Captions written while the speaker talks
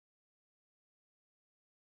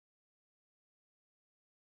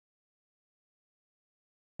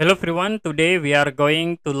Hello everyone, today we are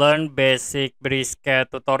going to learn basic BricsCAD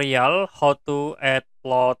tutorial how to add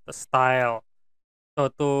plot style. So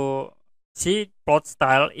to see plot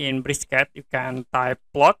style in BricsCAD, you can type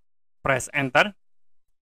plot, press enter,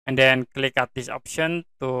 and then click at this option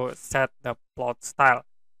to set the plot style.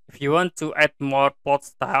 If you want to add more plot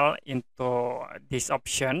style into this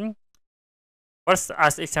option, first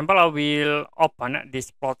as example I will open this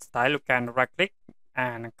plot style. You can right click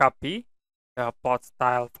and copy the plot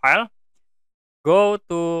style file. Go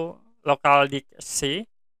to local disk C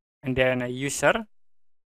and then user,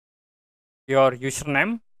 your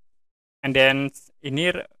username, and then in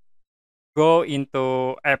here go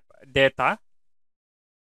into app data,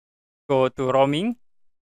 go to roaming,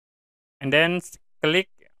 and then click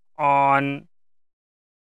on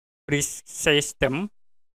Brisk system,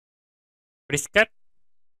 BricsCAD,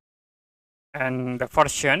 and the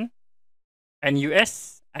version and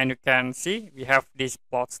US, and you can see we have this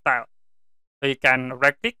plot style. So you can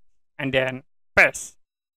right click and then paste.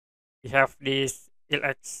 We have these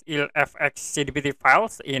ilfx CDBT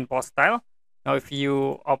files in plot style. Now if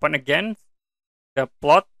you open again the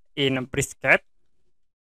plot in BricsCAD,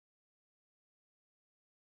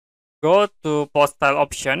 go to plot style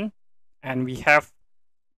option, and we have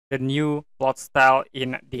the new plot style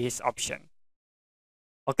in this option.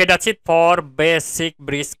 Okay, that's it for basic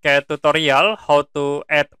BricsCAD tutorial, how to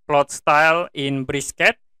add plot style in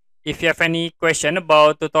BricsCAD. If you have any question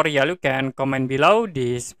about tutorial, you can comment below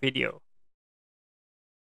this video.